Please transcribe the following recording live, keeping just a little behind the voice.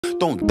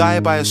Don't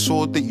die by a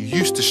sword that you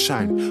used to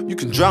shine. You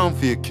can drown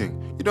for your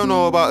king. You don't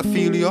know about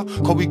Ophelia,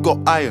 cause we got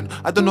iron.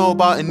 I don't know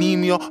about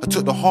anemia, I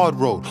took the hard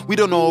road. We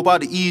don't know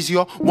about the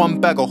easier. One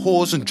bag of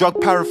whores and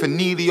drug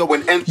paraphernalia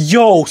when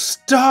Yo,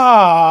 stop!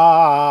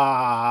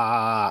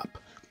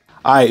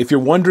 Alright, if you're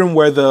wondering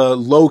where the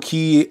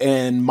low-key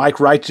and Mike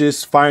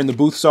Righteous fire in the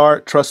booths are,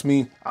 trust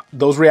me,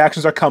 those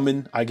reactions are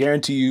coming, I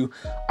guarantee you.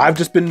 I've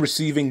just been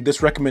receiving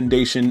this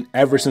recommendation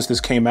ever since this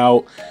came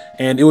out,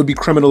 and it would be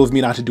criminal of me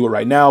not to do it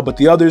right now, but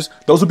the others,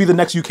 those will be the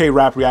next UK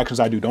rap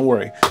reactions I do, don't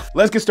worry.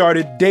 Let's get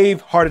started.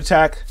 Dave, Heart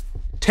Attack,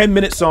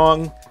 10-minute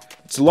song.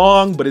 It's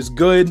long, but it's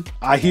good.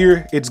 I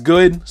hear it's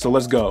good, so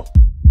let's go.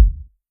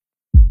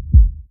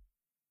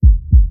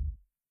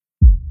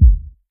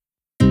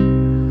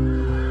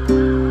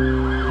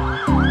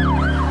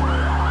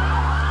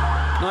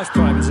 Knife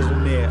crime is at a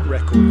near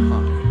record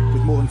high,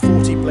 with more than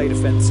 40 blade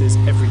offences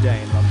every day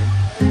in London.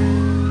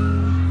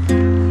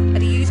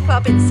 At a youth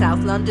club in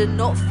South London,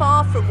 not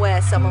far from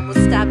where someone was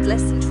stabbed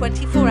less than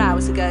 24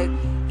 hours ago,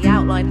 he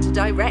outlined a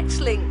direct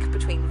link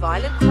between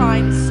violent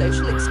crimes,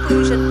 social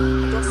exclusion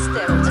and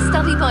austerity. A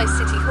study by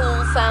City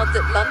Hall found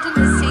that London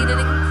has seen an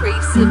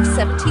increase of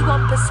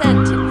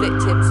 71% in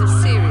victims of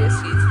serious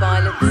youth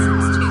violence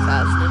since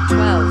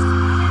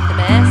 2012. The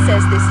mayor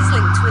says this is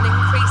linked to an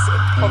increase in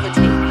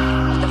poverty,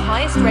 the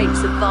highest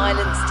rates of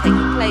violence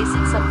taking place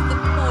in some of the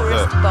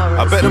poorest boroughs.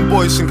 I bet them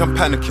boys think I'm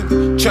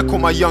panicking. Check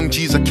what my young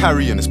G's are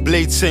carrying. It's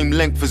blade same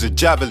length as a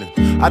javelin.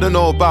 I don't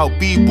know about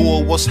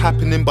B-ball, what's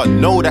happening, but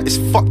know that it's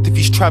fucked if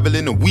he's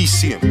travelling and we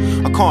see him.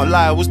 I can't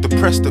lie, I was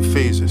depressed at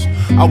phases.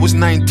 I was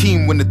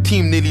 19 when the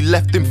team nearly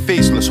left him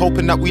faceless,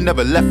 hoping that we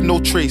never left no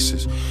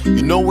traces.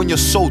 You know when you're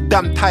so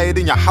damn tired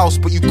in your house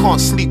but you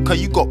can't sleep cause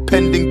you got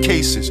pending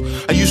cases.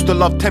 I used to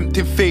love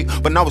tempting fate,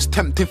 but now it's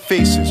tempting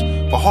faces.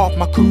 For half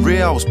my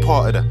career I was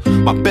part of that.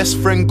 My best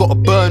friend got a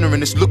burner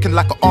and it's looking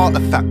like an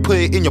artifact. Put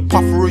it in your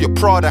puffer or your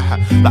Prada hat.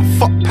 Like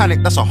fuck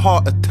panic, that's a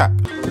heart attack.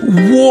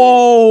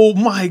 Whoa,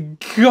 my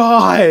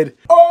God.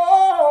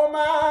 Oh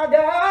my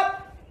God.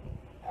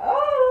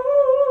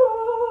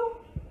 Oh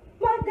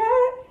my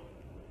God.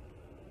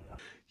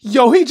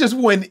 Yo, he just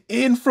went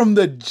in from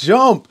the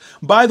jump.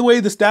 By the way,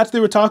 the stats they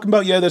were talking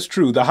about, yeah, that's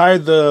true. The higher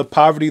the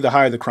poverty, the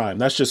higher the crime.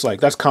 That's just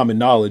like, that's common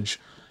knowledge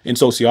in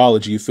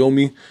sociology, you feel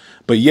me?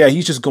 But yeah,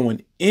 he's just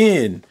going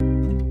in.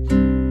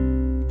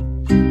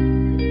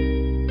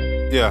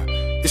 Yeah,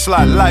 it's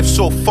like life's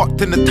so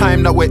fucked in the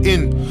time that we're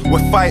in.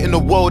 We're fighting the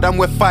world and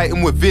we're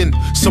fighting within.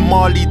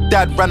 Somali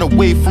dad ran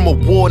away from a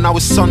war, now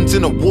his son's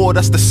in a war,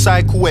 that's the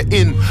cycle we're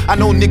in. I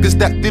know niggas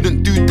that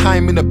didn't do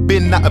time in a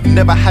bin, that have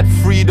never had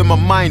freedom of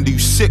mind. Are you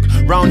sick?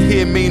 Round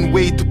here main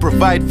way to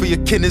provide for your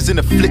kin is in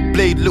a flick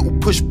blade, little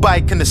push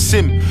bike and a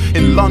sim.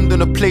 In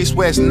London, a place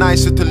where it's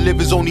nicer to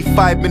live is only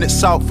 5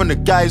 minutes out from the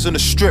guys on the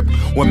strip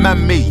where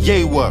man made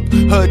yay work.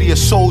 Heard he a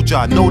soldier,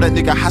 I know that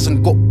nigga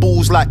hasn't got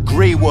balls like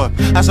grey work.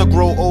 As I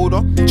grow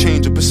older,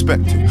 change of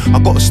perspective. I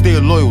gotta stay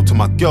loyal to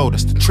my girl,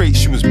 that's the trait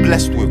she was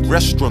blessed with.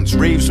 Restaurants,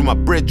 raves with my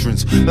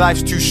brethrens.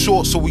 Life's too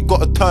short, so we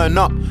gotta turn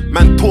up.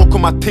 Man, talk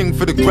on my ting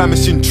for the gram,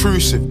 it's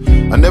intrusive.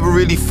 I never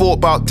really thought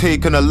about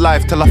taking a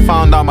life till I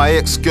found out my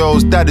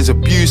ex-girl's dad is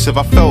abusive.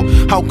 I felt,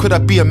 how could I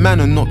be a man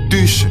and not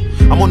do shit?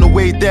 I'm on the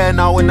way there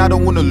now and I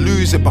don't wanna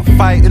lose it, but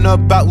fighting her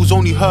battle's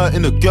only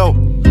hurting a girl.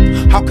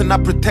 How can I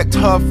protect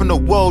her from the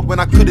world when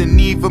I couldn't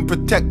even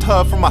protect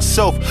her from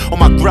myself? On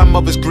my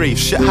grandmother's grave,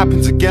 shit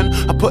happens again.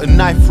 I put a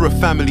knife for a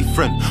family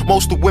friend.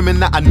 Most of the women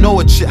that I know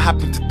had shit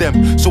happen to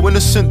them. So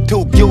innocent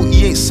till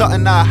guilty ain't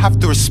something that I have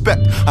to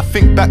respect. I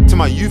think back to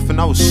my youth and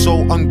I was so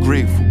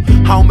ungrateful.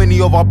 How many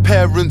of our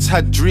parents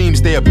had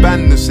dreams they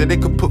abandoned so they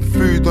could put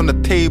food on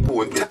the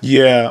table and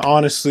yeah,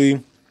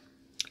 honestly,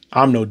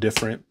 I'm no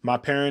different. My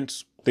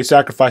parents, they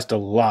sacrificed a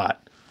lot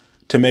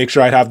to make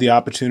sure I'd have the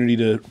opportunity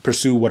to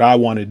pursue what I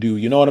want to do.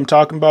 You know what I'm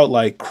talking about?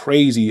 Like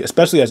crazy,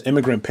 especially as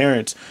immigrant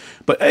parents.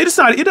 But it's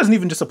not, it doesn't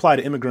even just apply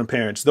to immigrant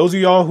parents. Those of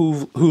y'all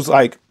who's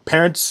like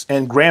parents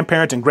and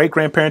grandparents and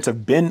great-grandparents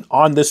have been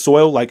on this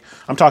soil, like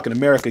I'm talking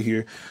America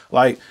here.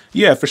 Like,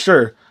 yeah, for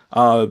sure.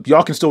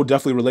 Y'all can still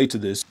definitely relate to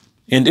this.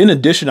 And in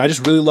addition, I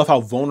just really love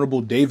how vulnerable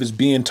Dave is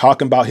being,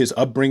 talking about his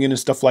upbringing and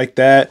stuff like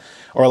that,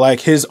 or like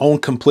his own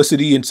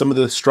complicity in some of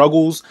the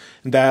struggles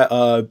that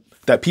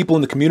that people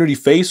in the community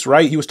face,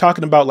 right? He was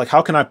talking about like,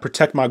 how can I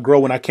protect my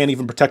girl when I can't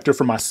even protect her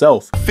for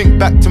myself? I think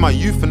back to my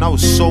youth and I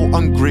was so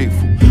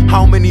ungrateful.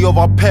 How many of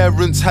our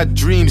parents had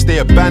dreams they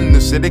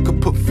abandoned so they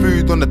could put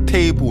food on the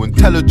table?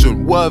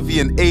 Intelligent,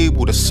 worthy and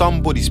able to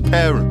somebody's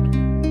parent,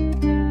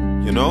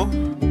 you know?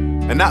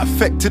 And that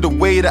affected the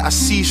way that I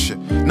see shit.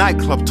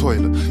 Nightclub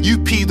toilet, you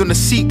peed on the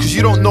seat cause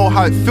you don't know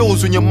how it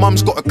feels when your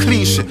mum's got a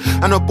clean shit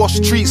and her boss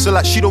treats her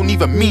like she don't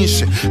even mean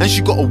shit, and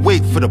she gotta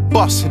wait for the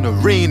bus in the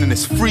rain and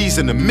it's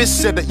freezing. The miss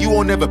said that you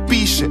won't ever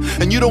be shit,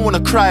 and you don't wanna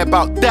cry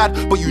about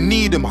dad, but you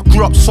need him. I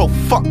grew up so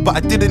fucked, but I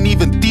didn't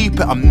even deep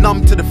it. I'm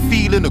numb to the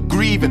feeling of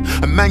grieving,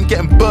 a man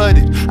getting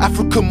birded,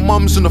 African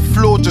mums on the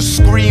floor just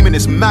screaming.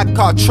 It's mad,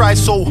 car try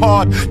so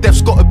hard,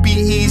 death's gotta be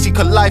easy,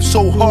 cause life's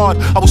so hard.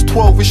 I was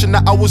 12 wishing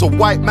that I was a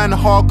white man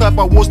hardcore. If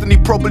I was, then he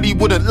probably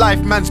wouldn't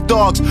life man's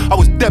dogs. I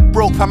was dead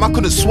broke, fam, I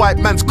couldn't swipe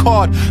man's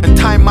card. And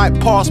time might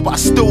pass, but I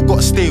still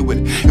gotta stay with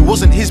it. It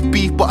wasn't his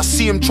beef, but I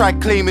see him try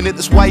claiming it.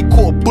 That's why he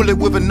caught a bullet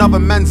with another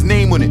man's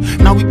name on it.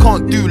 Now we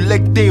can't do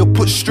leg day or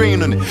put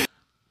strain on it.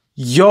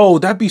 Yo,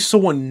 that'd be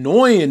so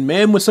annoying,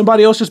 man, when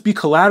somebody else just be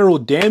collateral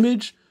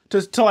damage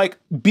to like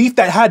beef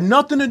that had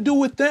nothing to do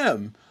with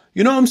them.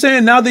 You know what I'm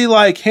saying? Now they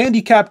like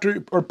handicapped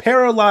or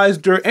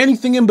paralyzed or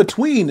anything in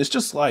between. It's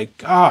just like,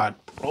 God,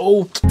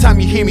 bro. Time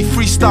you hear me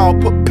freestyle,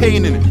 put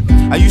pain in it.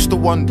 I used to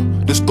wonder,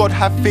 does God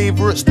have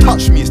favorites?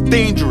 Touch me, it's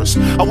dangerous.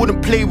 I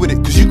wouldn't play with it,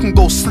 cause you can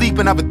go sleep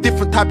and have a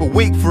different type of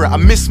wake for it. I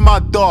miss my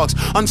dogs,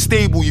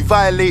 unstable, you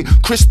violate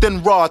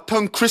Kristen Raw,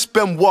 turn Chris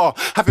Benoit.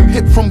 Have him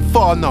hit from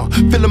far now,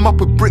 fill him up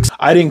with bricks.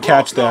 I didn't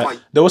catch that.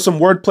 There was some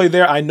wordplay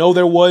there, I know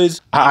there was.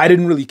 I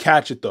didn't really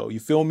catch it though, you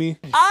feel me?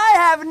 I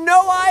have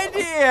no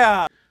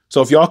idea!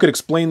 So if y'all could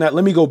explain that,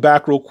 let me go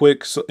back real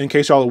quick so in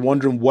case y'all are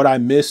wondering what I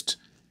missed.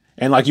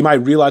 And like you might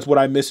realize what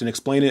I missed and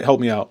explain it,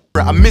 help me out.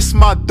 I miss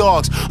my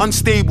dogs,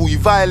 unstable, you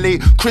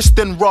violate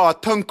Kristen Raw,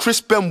 turn Chris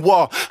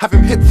Benoit. Have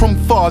him hit from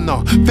far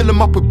now, fill him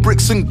up with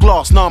bricks and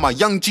glass. Now my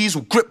young G's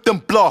will grip them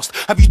blast.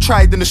 Have you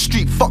tried in the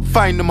street? Fuck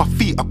finding my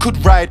feet. I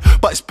could ride,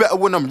 but it's better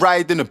when I'm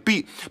riding a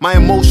beat. My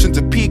emotions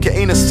are peak, it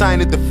ain't a sign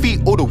of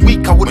defeat or the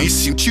weak. I wouldn't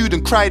see chewed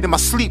and cried in my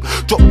sleep.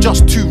 Dropped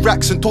just 2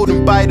 racks and told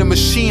him buy the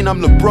machine.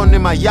 I'm LeBron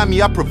in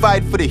Miami, I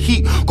provide for the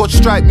heat. God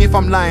strike me if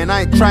I'm lying,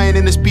 I ain't crying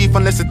in this beef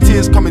unless the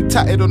tears coming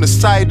tatted on the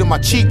side of my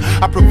cheek.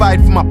 I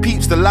provide for my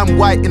peeps, the lamb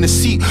white in the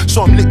seat.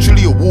 So I'm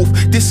literally a wolf,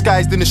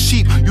 disguised in a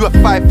sheep. You have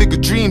 5-figure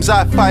dreams, I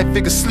have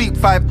 5-figure sleep.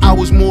 5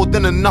 hours more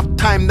than enough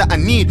time that I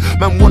need.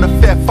 Man want a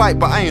fair fight,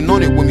 but I ain't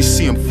on it when we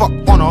see him. Fuck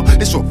honor,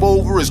 this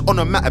revolver is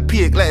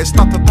onomatopoeic. Let it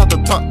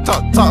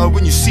stutter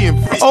when you see him.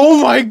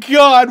 Oh my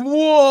God,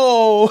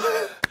 whoa.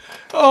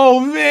 Oh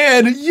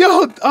man,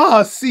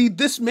 yo, see,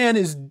 this man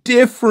is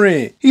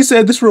different. He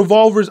said this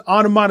revolver's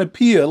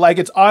onomatopoeia, like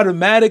it's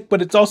automatic, but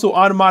it's also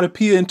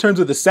onomatopoeia in terms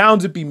of the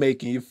sounds it be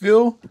making, you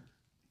feel?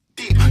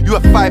 You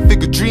have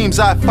 5-figure dreams,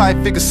 I have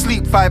 5-figure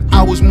sleep. 5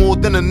 hours more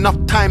than enough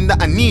time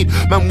that I need.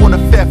 Man want a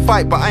fair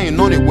fight, but I ain't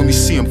on it when we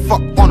see him.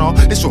 Fuck honor,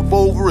 this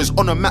revolver is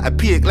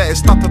onomatopoeic. Let it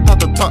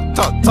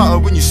stutter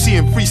when you see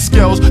him. Free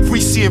scales,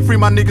 free seeing, free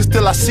my niggas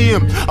till I see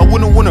him. I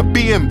wouldn't wanna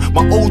be him.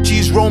 My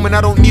OG's roaming,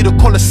 I don't need a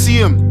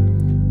coliseum.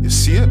 You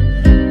see it?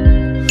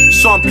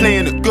 So I'm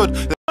playing it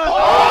good.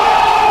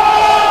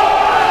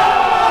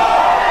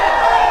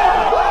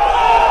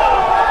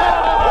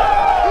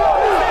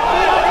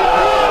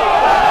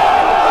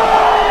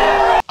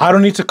 I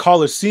don't need to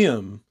call or see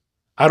him.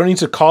 I don't need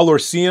to call or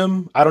see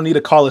him. I don't need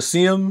a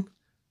coliseum.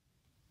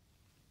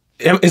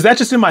 Is that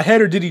just in my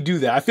head or did he do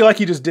that? I feel like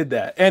he just did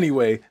that.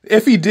 Anyway,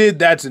 if he did,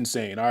 that's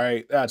insane. All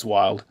right, that's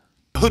wild.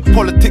 Hood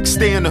politics,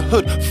 stay in the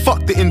hood,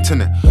 fuck the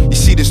internet. You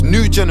see this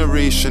new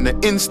generation, they're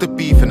insta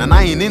beefing, and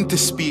I ain't into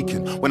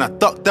speaking. When I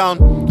ducked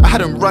down, I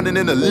had him running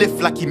in a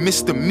lift like he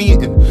missed a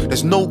meeting.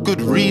 There's no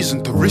good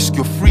reason to risk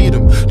your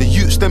freedom. The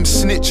youths them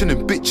snitching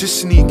and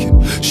bitches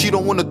sneaking. She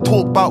don't wanna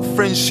talk about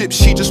friendship,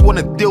 she just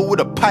wanna deal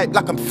with a pipe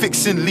like I'm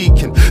fixing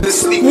leaking.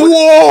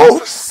 Whoa!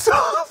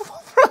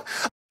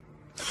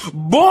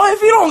 Boy,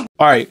 if you don't...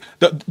 All right,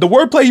 the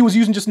wordplay he was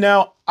using just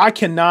now, I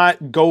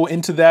cannot go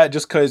into that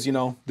just because, you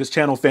know, this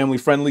channel family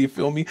friendly, you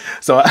feel me?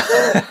 So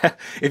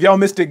if y'all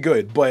missed it,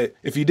 good. But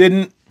if you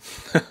didn't,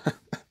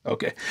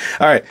 okay.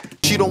 All right.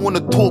 She don't want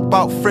to talk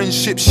about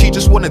friendship, she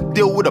just want to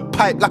deal with a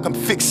pipe like I'm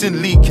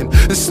fixing leaking.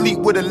 And sleep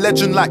with a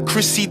legend like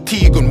Chrissy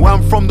Teigen. Where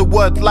I'm from, the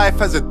word life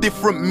has a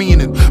different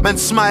meaning. Man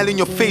smile in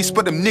your face,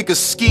 but them niggas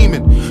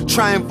scheming.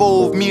 Try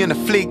involve me in a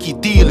flaky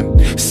dealing.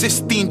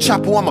 Sistine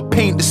Chapel, I'ma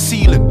paint the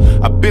ceiling.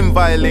 I've been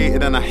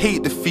violated and I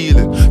hate the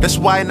feeling. That's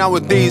why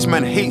nowadays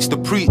man hates the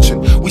preaching.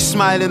 We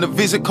smile in a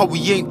visit cause we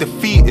ain't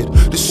defeated.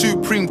 The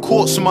Supreme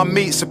Court, so my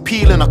mates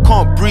appealing. I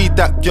can't breed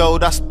that girl,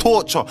 that's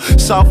torture.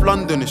 South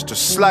London is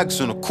just slags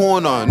on the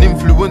corner, and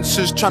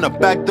influencers trying to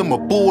bag them a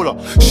baller.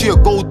 She a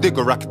gold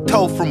digger, I can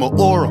tell from her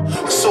aura.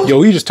 Yo,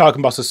 we just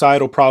talking about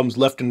societal problems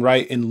left and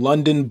right in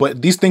London,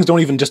 but these things don't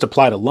even just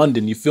apply to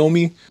London, you feel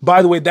me?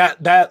 By the way,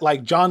 that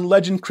like John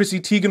Legend, Chrissy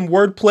Teigen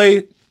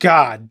wordplay,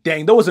 god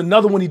dang, there was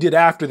another one he did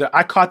after that.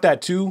 I caught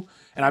that too.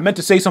 And I meant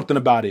to say something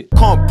about it.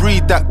 Can't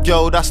breed that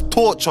girl, that's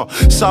torture.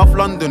 South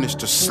London is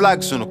just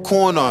slags on the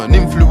corner, and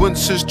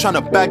influencers trying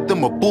to bag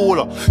them a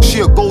baller. She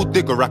a gold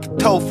digger, I can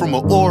tell from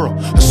her aura.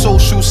 Her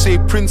social say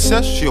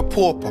princess, she a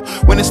pauper.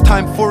 When it's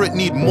time for it,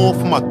 need more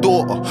for my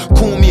daughter.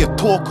 Call me a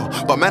talker,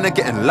 but man are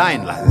getting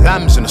lined like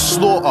lambs in a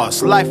slaughter.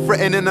 It's life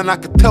threatening and I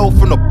can tell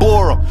from the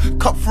borer.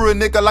 Cut through a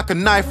nigga like a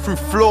knife through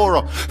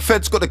flora.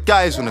 Feds got the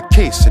guys on the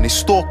case and they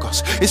stalk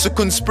us. It's a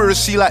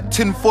conspiracy like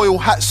tinfoil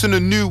hats in a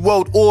new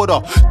world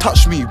order. Touch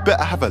Touch me, you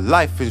better have a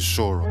life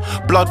insurer.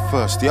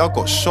 Bloodthirsty, I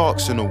got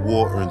sharks in the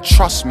water, and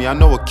trust me, I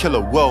know a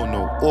killer well,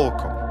 no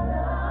orca.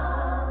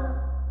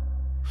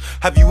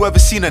 Have you ever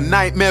seen a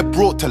nightmare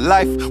brought to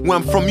life? Where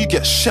I'm from, you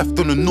get chefed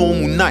on a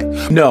normal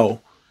night.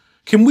 No.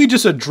 Can we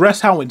just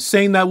address how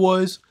insane that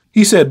was?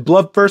 He said,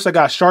 blood first, I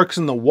got sharks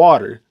in the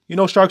water. You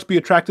know sharks be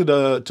attracted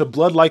to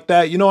blood like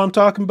that? You know what I'm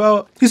talking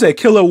about? He said,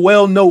 killer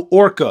whale, no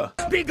orca.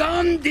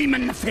 Begone,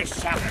 demon fish.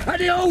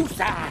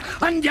 Adiosa.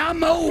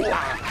 Andiamo.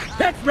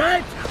 That's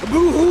right.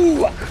 Boo-hoo.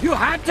 You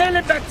hightail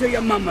it back to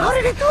your mama. How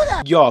did he do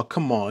that? Y'all,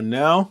 come on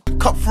now.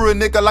 Cut through a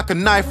nigga like a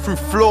knife through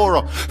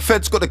flora.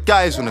 Feds got the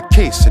guys on a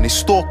case and they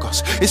stalk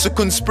us. It's a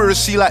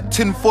conspiracy like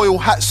tinfoil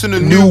hats in a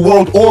new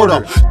world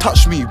order.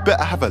 Touch me, you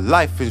better have a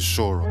life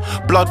insurer.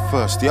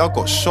 Bloodthirsty, I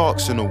got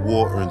sharks in the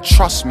water, and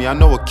trust me, I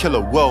know a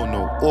killer well,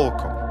 no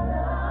orca.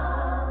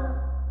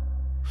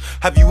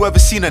 Have you ever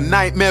seen a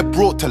nightmare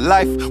brought to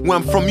life? Where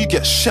I'm from, you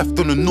get chefed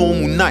on a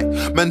normal night.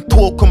 Man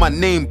talk on my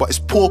name, but it's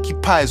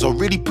porcupines. I'll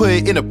really put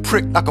it in a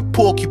prick like a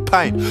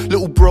porcupine.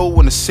 Little bro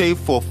wanna save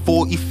for a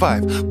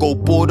 45. Go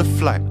board a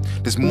flight,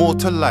 there's more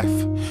to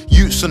life.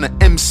 Youths on the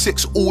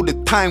M6 all the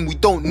time. We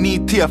don't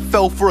need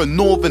TFL for a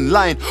northern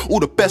line. All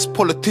the best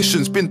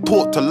politicians been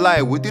taught to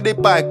lie. Where do they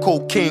buy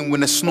cocaine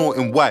when they're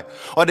snorting white?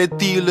 Are their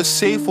dealers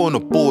safe or on the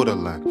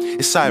borderline?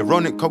 It's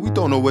ironic cause we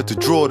don't know where to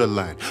draw the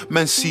line.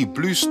 Men see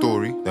Blue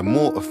Story, they're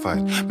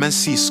mortified. Men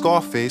see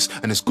Scarface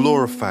and it's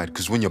glorified.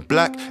 Cause when you're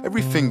black,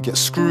 everything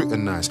gets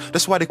scrutinized.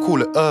 That's why they call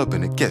it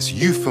urban, it gets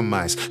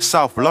euphemized.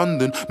 South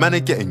London, man,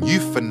 they're getting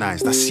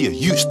euthanized. I see a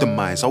youth's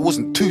demise, I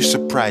wasn't too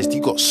surprised.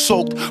 He got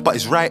soaked, but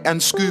his right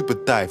hand scuba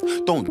dive.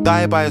 Don't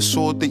die by a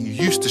sword that you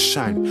used to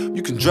shine.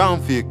 You can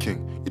drown for your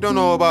king. You don't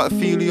know about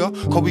Ophelia,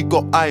 cause we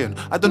got iron.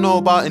 I don't know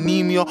about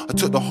anemia, I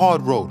took the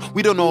hard road.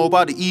 We don't know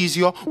about the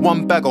easier.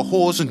 One bag of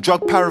whores and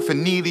drug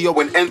paraphernalia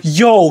when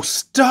Yo,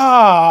 stop!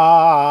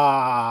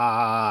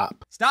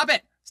 Stop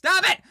it!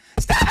 Stop it!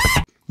 Stop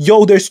it!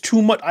 Yo, there's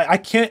too much. I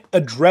can't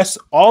address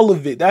all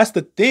of it. That's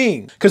the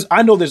thing. Because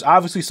I know there's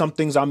obviously some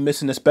things I'm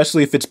missing,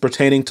 especially if it's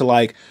pertaining to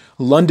like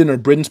London or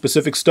Britain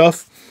specific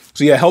stuff.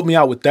 So yeah, help me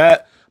out with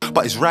that.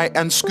 but his right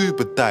hand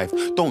scuba dive.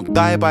 Don't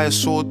die by a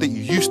sword that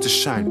you used to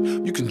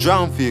shine. You can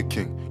drown for your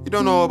king. You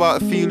don't know about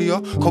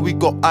Ophelia, cause we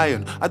got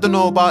iron. I don't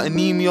know about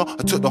anemia, I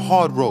took the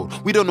hard road.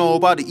 We don't know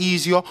about the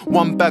easier.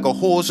 One bag of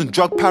whores and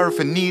drug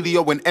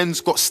paraphernalia. When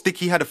ends got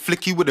sticky, had a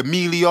flicky with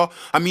Amelia.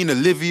 I mean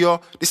Olivia,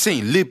 this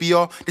ain't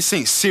Libya, this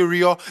ain't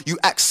Syria. You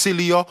act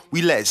sillier,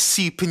 we let it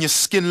seep in your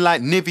skin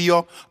like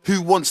Nivea.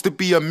 Who wants to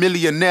be a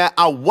millionaire?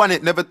 I won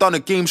it, never done a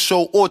game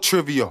show or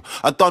trivia.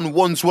 I done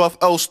Wandsworth,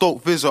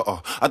 Elstoke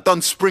Visitor. I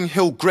done Spring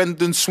Hill,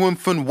 Grendon,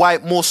 Swinfen,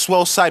 Whitemore,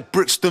 Swellside,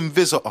 Brixton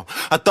Visitor.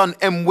 I done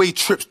M-Way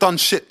trips, done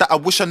shit that I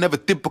wish I never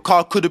did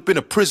because I could have been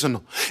a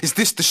prisoner. Is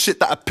this the shit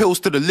that appeals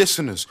to the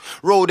listeners?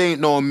 Road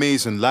ain't no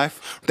amazing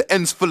life. The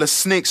end's full of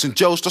snakes and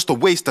jails, just a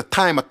waste of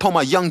time. I told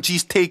my young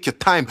G's take your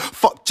time.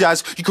 Fuck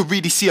jazz, you could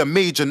really see a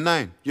major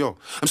 9. Yo,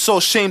 I'm so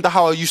ashamed of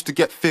how I used to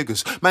get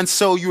figures. Man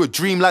sell you a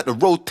dream like the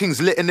road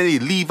things lit and then they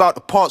leave out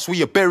the parts where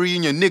you're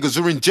burying your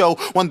niggas or in jail,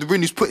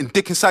 wondering who's putting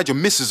dick inside your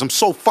missus. I'm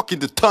so fucking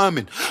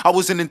determined. I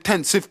was in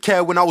intensive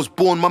care when I was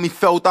born. Mummy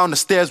fell down the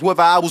stairs,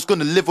 whether I was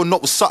gonna live or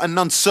not was something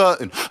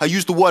uncertain. I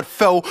used the word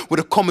fell with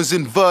the commas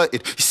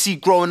inverted. You see,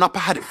 growing up I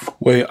had it.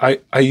 Wait,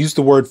 I used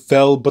the word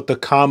fell, but the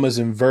comma's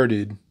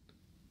inverted.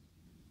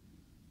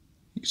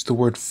 Use the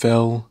word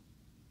fell,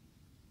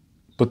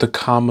 but the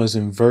comma's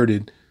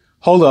inverted.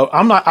 Hold up,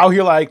 I'm not out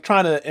here like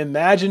trying to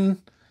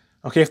imagine.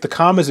 Okay, if the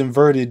comma's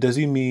inverted, does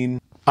he mean...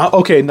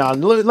 okay, now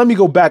let me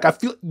go back. I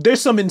feel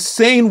there's some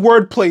insane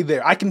wordplay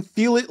there. I can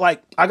feel it.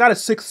 Like, I got a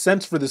sixth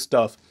sense for this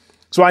stuff.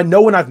 So I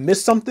know when I've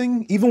missed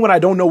something, even when I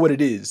don't know what it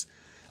is.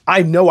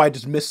 I know I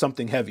just missed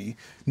something heavy.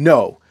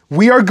 No.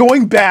 We are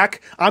going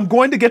back. I'm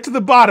going to get to the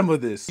bottom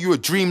of this. You a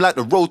dream like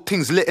the road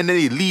things lit and then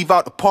they leave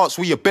out the parts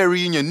where you're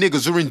burying your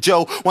niggas or in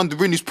jail,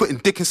 wondering who's putting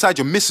dick inside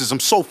your missus.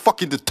 I'm so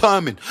fucking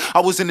determined. I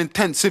was in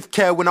intensive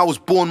care when I was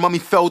born. Mummy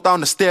fell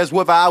down the stairs,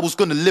 whether I was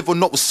gonna live or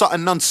not was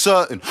something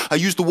uncertain. I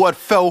used the word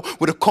fell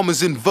with the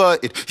commas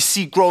inverted. You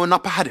see, growing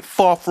up I had it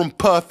far from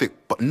perfect,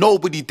 but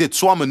nobody did,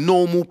 so I'm a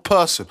normal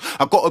person.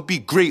 I gotta be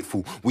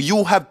grateful. We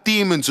all have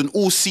demons and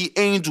all see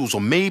angels,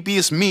 or maybe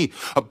it's me.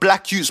 A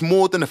black youth's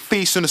more than a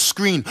face on a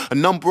screen, a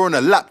number on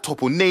a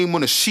laptop or name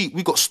on a sheet.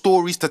 We got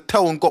stories to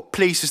tell and got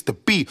places to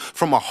be.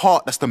 From a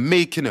heart, that's the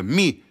making of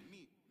me.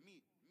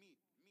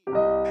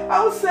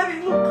 I was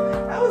selling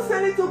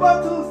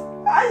tomatoes.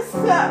 I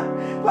sat,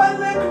 my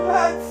leg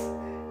hurts.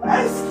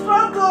 I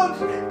struggled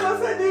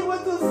because I didn't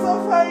want to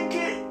suffer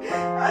again.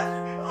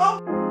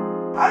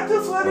 I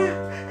just wanted,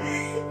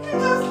 it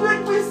just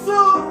made me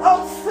so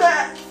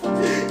upset. 3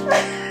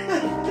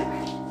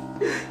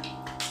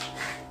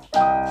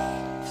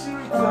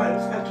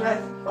 times I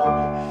tried to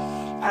come.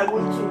 I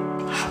went to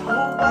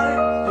Hungary,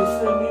 they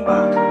sent me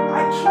back.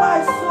 I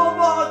tried so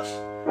much.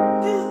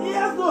 He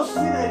has not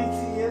seen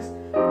anything, yes.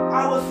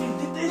 I was in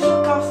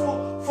detention camp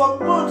for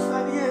months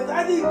and years. I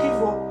didn't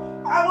give up.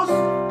 I was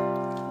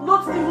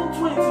not even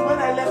 20 when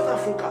I left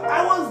Africa.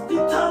 I was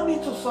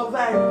determined to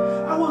survive.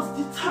 I was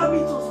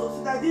determined to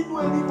succeed. I didn't know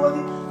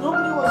anybody.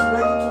 Nobody was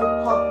ready to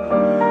help me.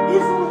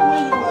 Even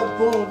when you were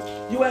born,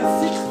 you were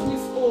 6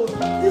 weeks old.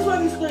 This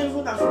one is not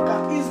even Africa.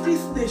 It's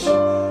this nation.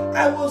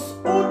 I was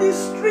on the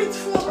street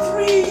for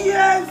 3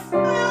 years.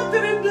 I had 3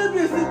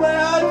 babies in my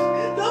house.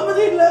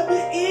 Nobody let me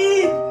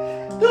in.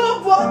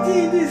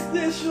 Nobody in this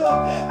nation.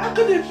 I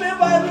couldn't pay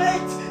my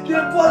rent. They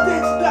bought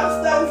it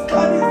downstairs.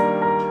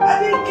 I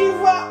didn't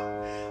give up.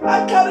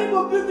 I carry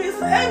my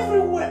babies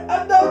everywhere.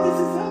 And now this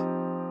is how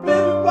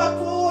baby back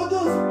for all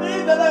those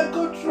pain that I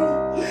go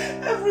through.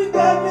 Every day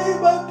I lay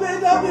in my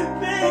bed, I'm in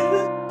pain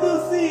to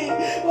see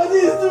what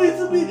he's doing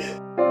to me.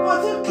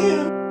 Want to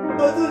kill me.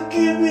 Want to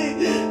kill me.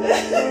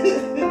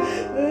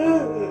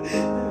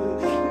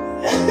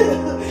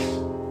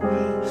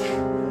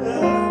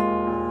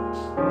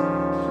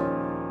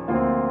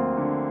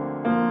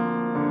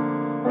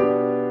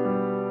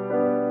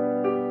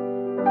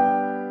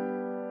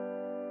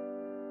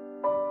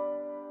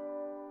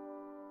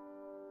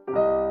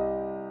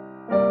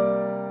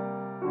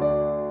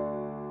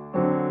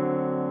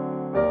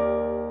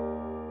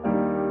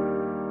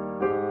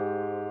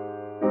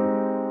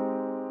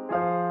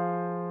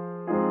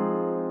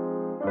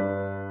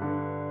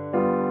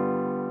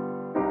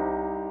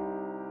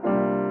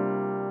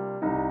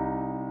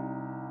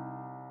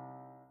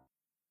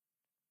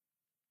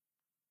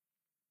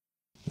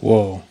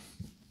 Whoa.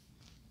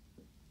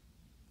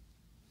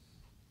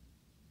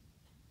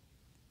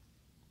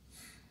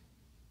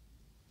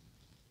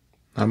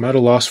 I'm at a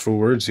loss for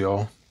words,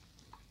 y'all.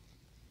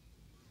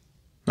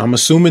 I'm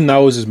assuming that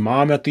was his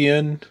mom at the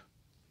end,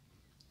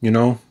 you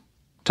know,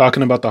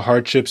 talking about the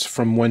hardships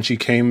from when she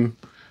came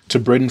to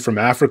Britain from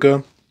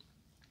Africa.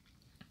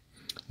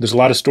 There's a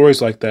lot of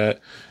stories like that.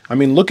 I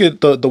mean, look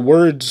at the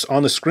words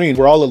on the screen.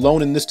 We're all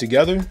alone in this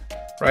together,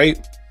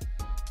 right?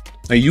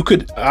 Now you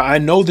could, I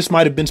know this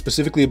might have been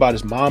specifically about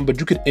his mom, but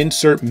you could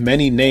insert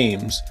many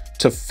names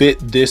to fit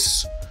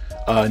this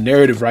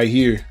narrative right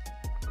here.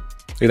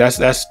 Hey,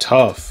 that's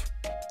tough.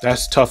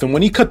 That's tough. And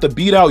when he cut the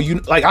beat out,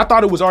 I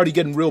thought it was already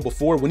getting real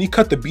before. When he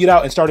cut the beat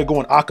out and started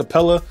going a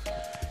cappella,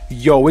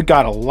 yo, it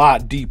got a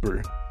lot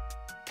deeper.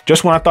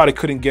 Just when I thought it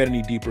couldn't get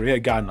any deeper, it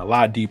had gotten a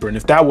lot deeper. And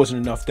if that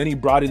wasn't enough, then he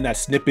brought in that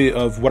snippet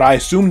of what I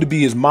assumed to be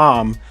his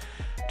mom,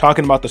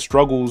 talking about the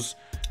struggles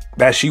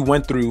that she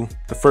went through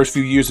the first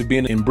few years of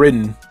being in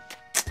Britain.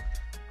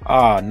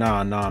 Nah,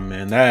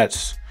 man,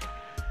 that's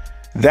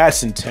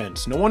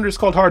intense. No wonder it's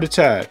called Heart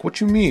Attack.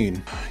 What you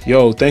mean?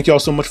 Yo, thank y'all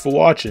so much for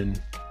watching.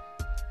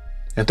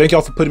 And thank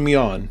y'all for putting me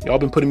on. Y'all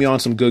been putting me on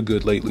some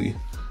good lately.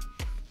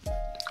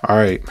 All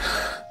right.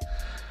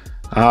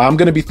 I'm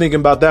going to be thinking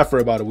about that for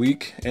about a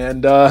week,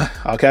 and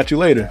I'll catch you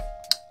later.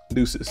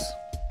 Deuces.